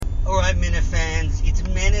Hello Minifans, it's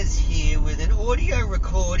Menas here with an audio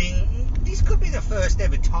recording. This could be the first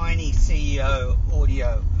ever Tiny CEO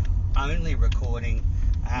audio only recording,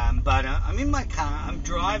 but I'm in my car, I'm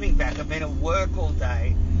driving back, I've been at work all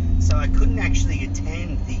day, so I couldn't actually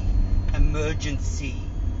attend the emergency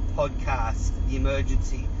podcast, the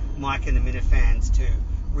emergency Mike and the Minifans to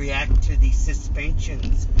react to the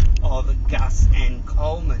suspensions of Gus and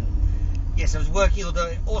Coleman. Yes, I was working all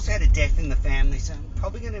day, also had a death in the family, so I'm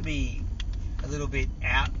probably going to be a little bit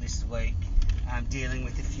out this week, dealing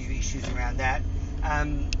with a few issues around that.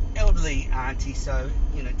 Elderly auntie, so,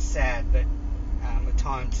 it's sad, but a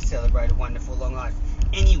time to celebrate a wonderful long life.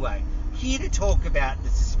 Anyway, here to talk about the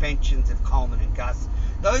suspensions of Coleman and Gus.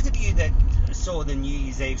 Those of you that saw the New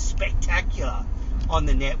Year's Eve spectacular on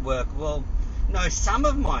the network will know some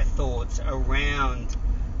of my thoughts around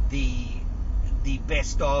the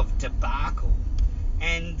best of debacle.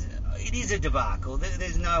 And it is a debacle.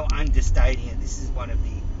 There's no understating it. This is one of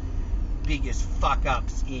the biggest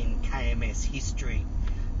fuck-ups in KMS history.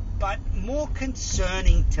 But more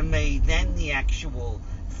concerning to me than the actual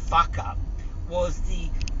fuck-up was the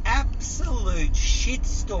absolute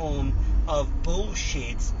shitstorm of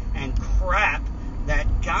bullshit and crap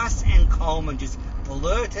that Gus and Coleman just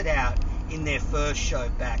blurted out in their first show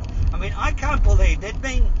back. I mean, I can't believe they'd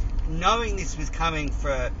been knowing this was coming for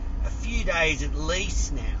a few days at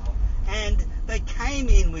least now, and they came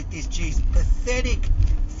in with this pathetic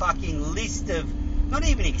fucking list of not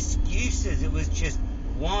even excuses. It was just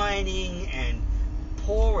whining and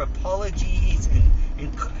poor apologies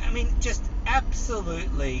and I mean, just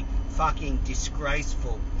absolutely fucking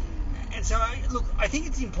disgraceful. And so, I think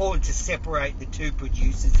it's important to separate the two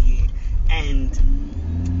producers here and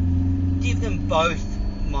give them both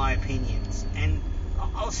my opinions. And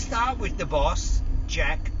I'll start with the boss,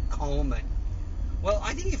 Jack Coleman. Well,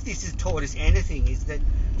 I think if this has taught us anything, is that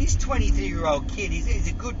this 23-year-old kid is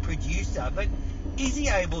a good producer, but is he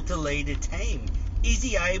able to lead a team? Is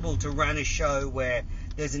he able to run a show where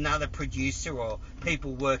there's another producer or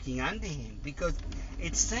people working under him? Because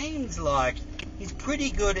it seems like he's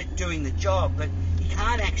pretty good at doing the job, but he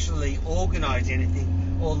can't actually organise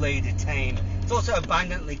anything or lead a team. It's also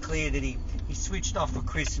abundantly clear that he switched off for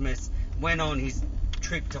Christmas, went on his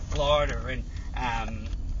trip to Florida and,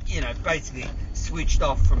 basically switched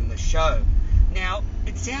off from the show. Now,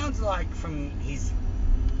 it sounds like from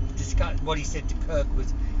what he said to Kirk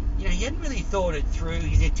was, he hadn't really thought it through.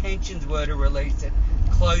 His intentions were to release it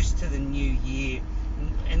close to the new year.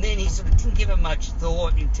 And then he sort of didn't give it much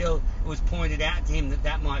thought until it was pointed out to him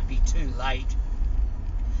that might be too late.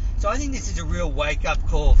 So I think this is a real wake-up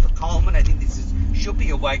call for Coleman. I think this should be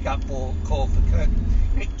a wake-up call for Kirk.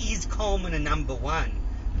 Is Coleman a number one?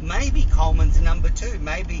 Maybe Coleman's a number two.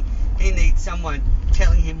 Maybe he needs someone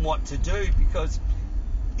telling him what to do, because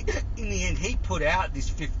in the end he put out this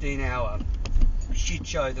 15-hour shit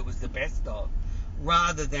show that was the best of,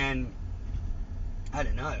 rather than, I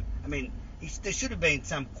don't know. I mean, there should have been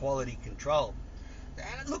some quality control.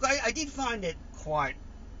 Look, I did find it quite,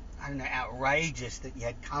 outrageous that you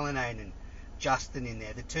had Cullinane and Justin in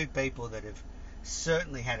there, the two people that have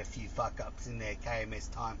certainly had a few fuck-ups in their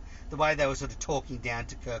KMS time. The way they were sort of talking down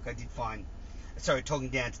to Kirk, talking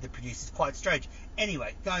down to the producers, quite strange.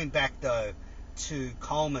 Anyway, going back, though, to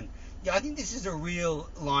Coleman, I think this is a real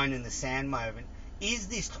line in the sand moment. Is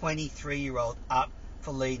this 23-year-old up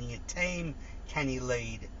for leading a team? Can he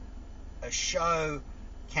lead a show?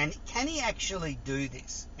 Can he actually do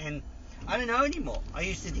this? And I don't know anymore. I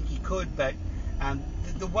used to think he could, but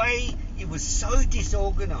the way it was so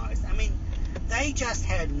disorganised, I mean, they just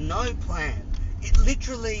had no plan. It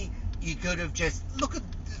literally, you could have just, look at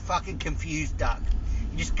the fucking Confused Duck.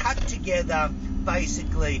 You just cut together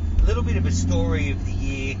basically a little bit of a story of the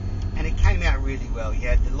year, and it came out really well. You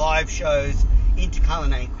had the live shows, into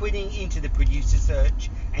Cullinane quitting, into the producer search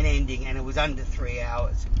and ending, and it was under 3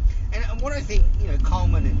 hours. And what I think,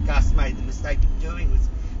 Coleman and Gus made the mistake of doing was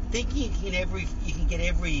thinking you can get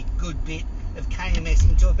every good bit of KMS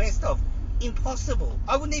into a best of. Impossible.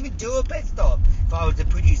 I wouldn't even do a best of if I was a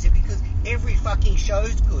producer, because every fucking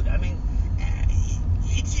show's good. I mean,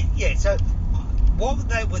 so what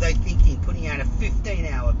were they thinking, putting out a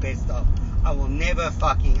 15-hour best of? I will never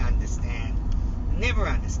fucking understand. Never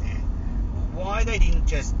understand why they didn't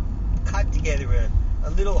just cut together a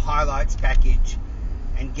little highlights package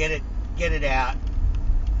and get it out.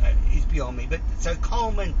 Is beyond me. But so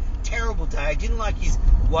Coleman, terrible day. I didn't like his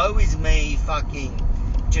woe is me fucking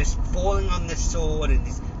just falling on the sword and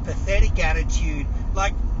this pathetic attitude.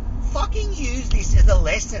 Like, fucking use this as a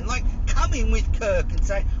lesson. Like, come in with Kirk and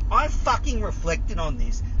say, I fucking reflected on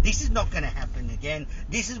this. This is not going to happen again.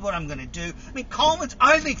 This is what I'm going to do. I mean, Coleman's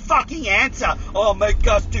only fucking answer, oh, make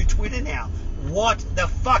Gus do Twitter now. What the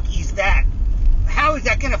fuck is that? How is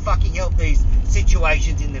that going to fucking help these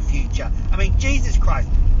situations in the future? I mean, Jesus Christ.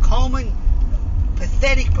 Coleman,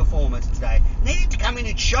 pathetic performance today. Needed to come in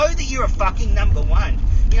and show that you're a fucking number one.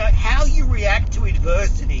 You know, how you react to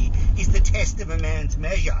adversity is the test of a man's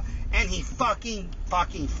measure. And he fucking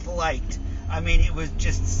flaked. I mean, it was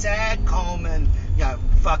just sad Coleman, you know,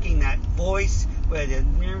 fucking that voice where the...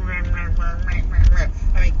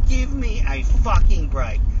 I mean, give me a fucking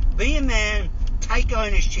break. Be a man, take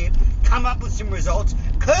ownership, come up with some results.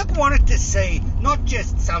 Kirk wanted to see not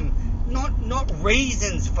just some, not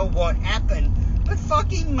reasons for what happened, but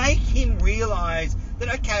fucking make him realise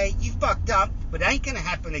that, okay, you fucked up, but it ain't going to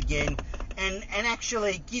happen again, and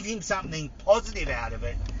actually give him something positive out of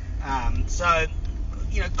it. So,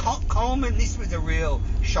 you know, Coleman, this was a real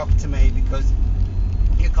shock to me because,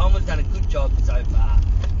 you know, Coleman's done a good job so far.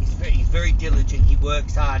 He's very diligent, he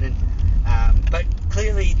works hard, and but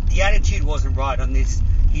clearly the attitude wasn't right on this.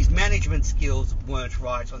 His management skills weren't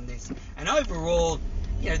right on this. And overall,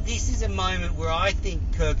 you know, this is a moment where I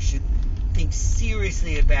think Kirk should think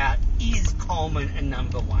seriously about, is Coleman a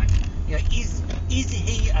number one? You know, is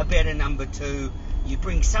he a better number two? You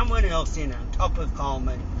bring someone else in on top of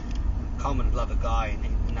Coleman. Coleman would love a guy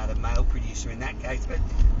and another male producer in that case, but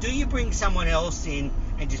do you bring someone else in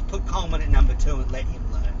and just put Coleman at number two and let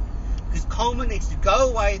him learn? Because Coleman needs to go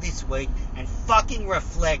away this week and fucking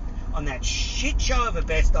reflect on that shit show of a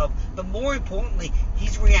best of, but more importantly,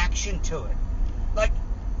 his reaction to it. Like,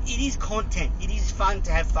 it is content, it is fun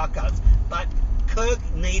to have fuck-ups, but Kirk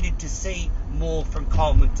needed to see more from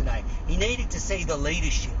Coleman today. He needed to see the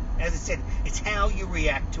leadership. As I said, it's how you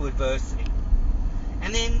react to adversity.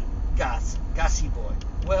 And then Gussie boy.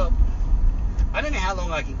 Well, I don't know how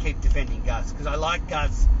long I can keep defending Gus, because I like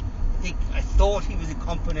Gus. I thought he was a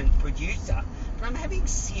competent producer, but I'm having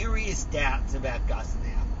serious doubts about Gus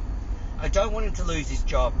now. I don't want him to lose his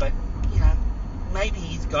job, but, you know, maybe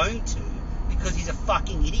he's going to, because he's a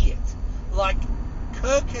fucking idiot. Like,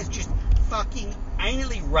 Kirk has just fucking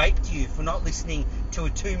anally raped you for not listening to a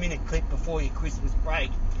 2-minute clip before your Christmas break,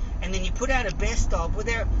 and then you put out a best of where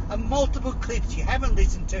there are multiple clips you haven't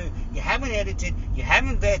listened to, you haven't edited, you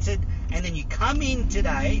haven't vetted, and then you come in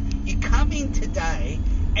today,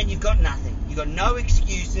 and you've got nothing. You've got no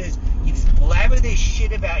excuses. You just blabber this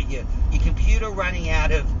shit about your computer running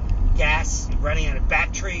out of gas, running out of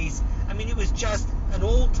batteries. I mean, it was just an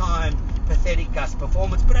all-time pathetic Gus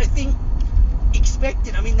performance, but I think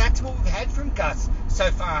expected. I mean, that's what we've had from Gus so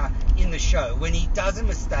far in the show. When he does a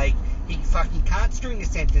mistake, he fucking can't string a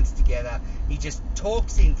sentence together. He just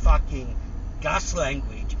talks in fucking Gus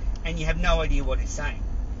language, and you have no idea what he's saying.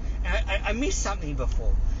 And I missed something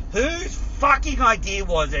before. Whose fucking idea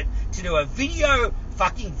was it to do a video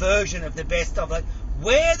fucking version of the best of? Like,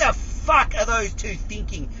 where the fuck are those two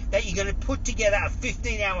thinking that you're going to put together a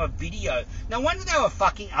 15-hour video? No wonder they were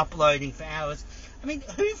fucking uploading for hours. I mean,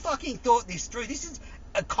 who fucking thought this through? This is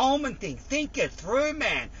a Coleman thing. Think it through,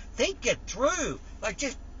 man. Think it through. Like,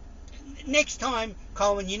 just next time,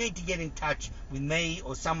 Coleman, you need to get in touch with me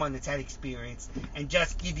or someone that's had experience and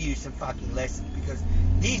just give you some fucking lessons, because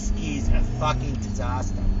this is a fucking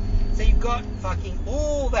disaster. So you've got fucking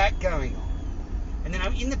all that going on. And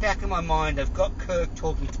then in the back of my mind, I've got Kirk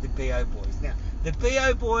talking to the BO boys. Now, the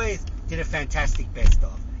BO boys did a fantastic best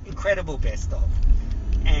of. Incredible best of.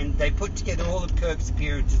 And they put together all of Kirk's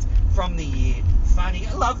appearances from the year. Funny.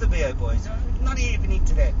 I love the BO boys. I'm not even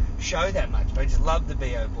into their show that much, but I just love the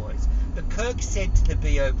BO boys. But Kirk said to the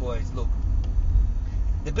BO boys, look,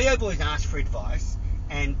 the BO boys asked for advice,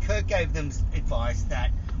 and Kirk gave them advice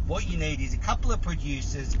that what you need is a couple of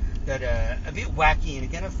producers that are a bit wacky and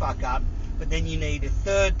are going to fuck up, but then you need a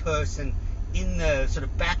third person in the sort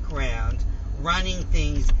of background running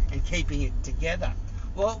things and keeping it together.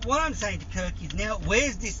 Well, what I'm saying to Kirk is now,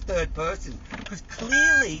 where's this third person? Because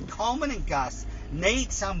clearly Coleman and Gus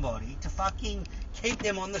need somebody to fucking keep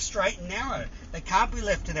them on the straight and narrow. They can't be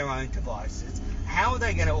left to their own devices. How are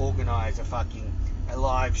they going to organise a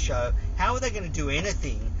live show? How are they going to do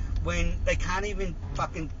anything when they can't even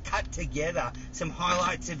fucking cut together some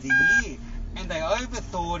highlights of the year? And they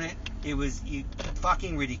overthought it. It was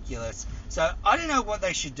fucking ridiculous. So I don't know what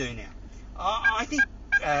they should do now. I think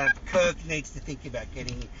Kirk needs to think about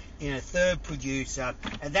getting in a third producer,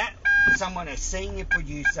 and that someone, a senior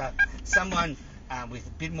producer, someone with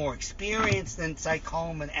a bit more experience than, say,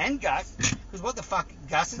 Coleman and Gus, because what the fuck,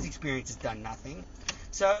 Gus's experience has done nothing.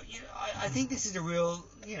 So I think this is a real,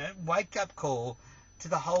 wake-up call to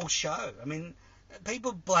the whole show. I mean,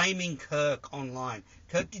 people blaming Kirk online.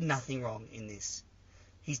 Kirk did nothing wrong in this.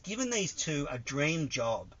 He's given these two a dream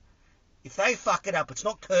job. If they fuck it up, it's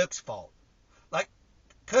not Kirk's fault. Like,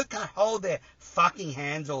 Kirk can't hold their fucking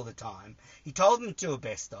hands all the time. He told them to do a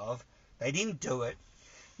best of. They didn't do it.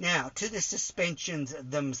 Now, to the suspensions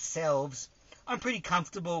themselves, I'm pretty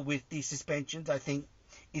comfortable with the suspensions. I think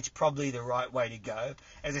it's probably the right way to go.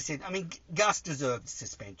 As I said, I mean, Gus deserved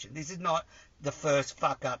suspension. This is not the first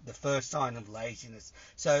fuck up, the first sign of laziness.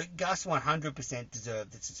 So Gus 100%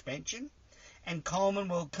 deserved the suspension. And Coleman,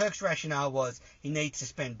 well, Kirk's rationale was he needs to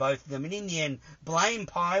suspend both of them. And in the end, blame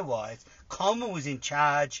pie-wise, Coleman was in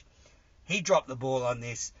charge. He dropped the ball on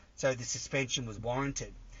this, so the suspension was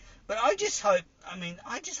warranted. But I just hope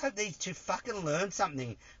these two fucking learn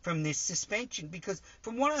something from this suspension, because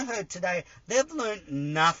from what I heard today, they've learned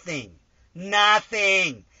nothing.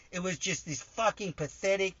 Nothing. It was just this fucking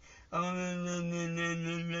pathetic...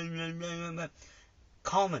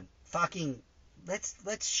 Coleman, fucking...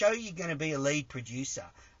 Let's show you're going to be a lead producer.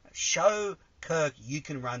 Show Kirk you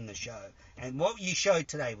can run the show. And what you showed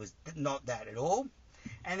today was not that at all.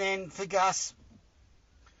 And then for Gus...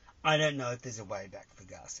 I don't know if there's a way back for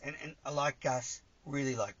Gus. And I like Gus,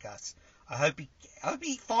 really like Gus. I hope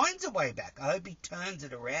he finds a way back. I hope he turns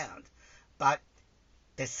it around. But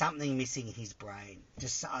there's something missing in his brain.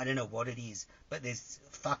 Just, I don't know what it is, but there's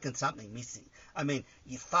fucking something missing. I mean,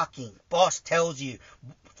 your fucking boss tells you,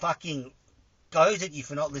 fucking goes at you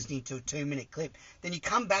for not listening to a 2-minute clip. Then you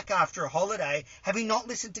come back after a holiday, having not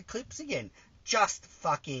listened to clips again. Just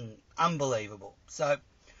fucking unbelievable. So,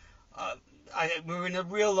 we're in a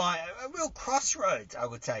real crossroads, I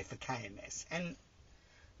would say, for KMS. And,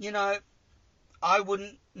 you know, I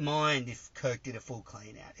wouldn't mind if Kirk did a full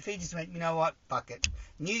clean out. If he just went, you know what, fuck it.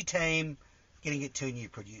 New team, going to get 2 new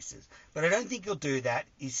producers. But I don't think he'll do that.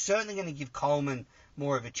 He's certainly going to give Coleman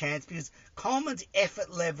more of a chance, because Coleman's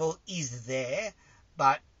effort level is there,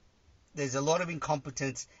 but there's a lot of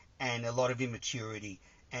incompetence and a lot of immaturity.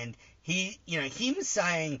 And he, you know, him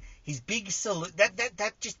saying his big salute,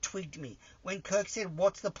 that just twigged me. When Kirk said,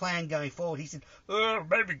 what's the plan going forward? He said,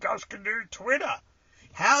 maybe Gus can do Twitter.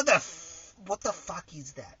 What the fuck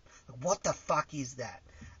is that? What the fuck is that?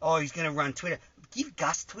 Oh, he's going to run Twitter. Give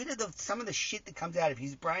Gus Twitter, some of the shit that comes out of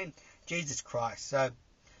his brain. Jesus Christ. So,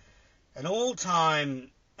 an all-time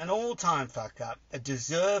fuck up, a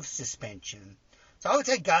deserved suspension. So I would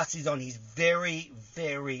say Gus is on his very,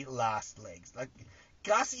 very last legs. Like,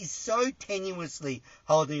 Gus is so tenuously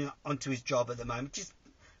holding onto his job at the moment, just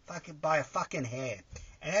fucking by a fucking hair.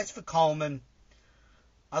 And as for Coleman,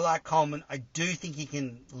 I like Coleman. I do think he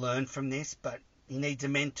can learn from this, but he needs a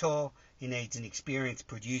mentor. He needs an experienced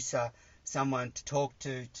producer, someone to talk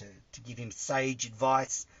to give him sage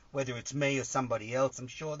advice, whether it's me or somebody else. I'm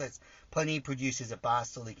sure there's plenty of producers at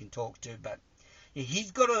Barstool he can talk to, but he's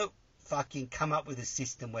got to fucking come up with a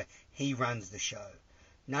system where he runs the show.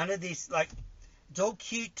 None of this, like... It's all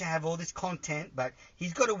cute to have all this content, but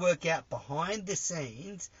he's got to work out behind the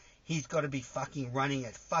scenes. He's got to be fucking running a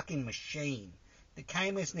fucking machine. The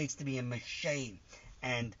KMS needs to be a machine.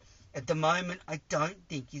 And at the moment, I don't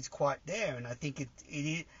think he's quite there. And I think it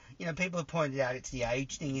is, you know, people have pointed out it's the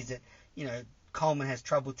age thing, is that, you know, Coleman has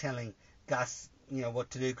trouble telling Gus, you know, what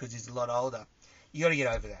to do because he's a lot older. You got to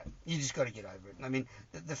get over that. You just got to get over it. I mean,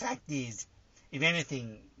 the fact is, if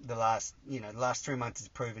anything, the last 3 months has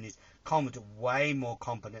proven is Coleman's way more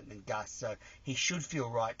competent than Gus, so he should feel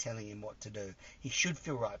right telling him what to do. He should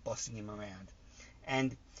feel right bossing him around.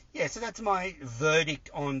 And, yeah, so that's my verdict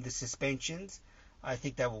on the suspensions. I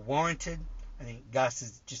think they were warranted. I think Gus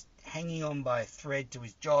is just hanging on by a thread to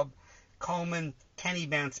his job. Coleman, can he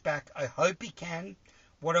bounce back? I hope he can.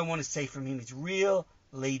 What I want to see from him is real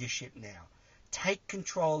leadership now. Take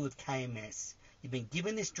control of KMS. You've been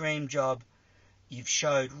given this dream job. You've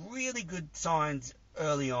showed really good signs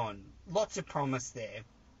early on. Lots of promise there.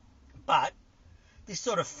 But this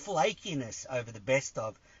sort of flakiness over the best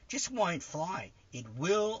of just won't fly. It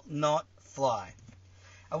will not fly.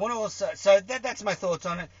 I want to also... So that's my thoughts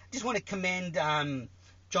on it. Just want to commend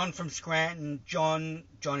John from Scranton, John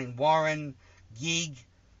in Warren, Gig,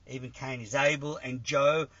 even Kane is able, and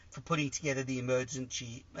Joe for putting together the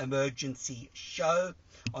emergency show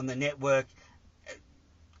on the network.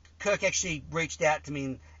 Kirk actually reached out to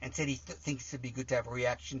me and said he thinks it'd be good to have a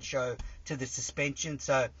reaction show to the suspension.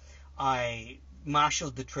 So I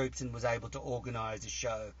marshalled the troops and was able to organise a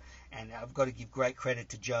show. And I've got to give great credit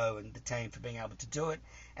to Joe and the team for being able to do it.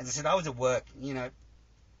 As I said, I was at work. You know,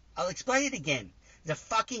 I'll explain it again. There's a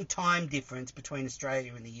fucking time difference between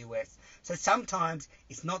Australia and the US. So sometimes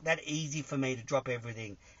it's not that easy for me to drop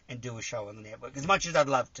everything and do a show on the network, as much as I'd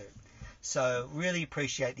love to. So really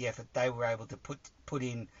appreciate the effort they were able to put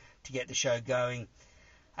in to get the show going.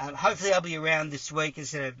 Hopefully I'll be around this week.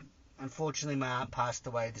 Unfortunately, my aunt passed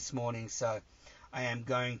away this morning, so I am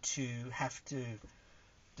going to have to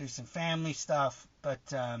do some family stuff. But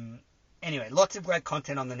anyway, lots of great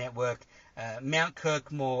content on the network. Mount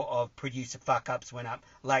Kirkmore of Producer Fuck Ups went up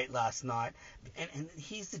late last night. And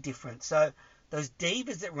here's the difference. So those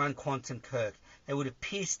divas that run Quantum Kirk, they would have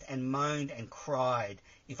pissed and moaned and cried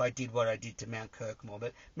if I did what I did to Mount Kirkmore.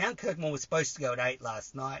 But Mount Kirkmore was supposed to go at 8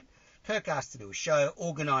 last night. Kirk asked to do a show,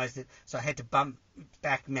 organised it, so I had to bump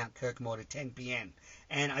back Mount Kirkmore to 10 p.m.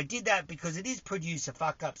 And I did that because it is Producer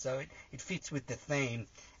Fuck Up, so it fits with the theme.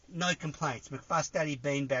 No complaints. McFuss Daddy,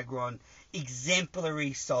 Beanbag Ron,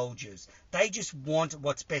 exemplary soldiers. They just want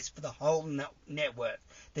what's best for the whole network.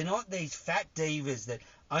 They're not these fat divas that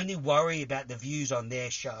only worry about the views on their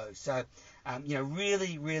show. So,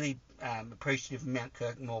 really, really appreciative of Mount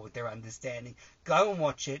Kirkmore with their understanding. Go and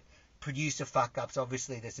watch it. Producer Fuck Ups.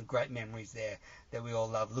 Obviously, there's some great memories there that we all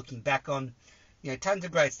love looking back on. Tons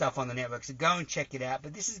of great stuff on the network. So go and check it out.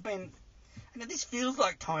 But this has been, this feels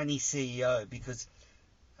like Tiny CEO because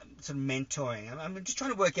I'm sort of mentoring. I'm just trying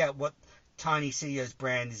to work out what Tiny CEO's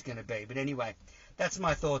brand is going to be. But anyway, that's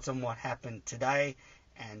my thoughts on what happened today,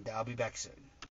 and I'll be back soon.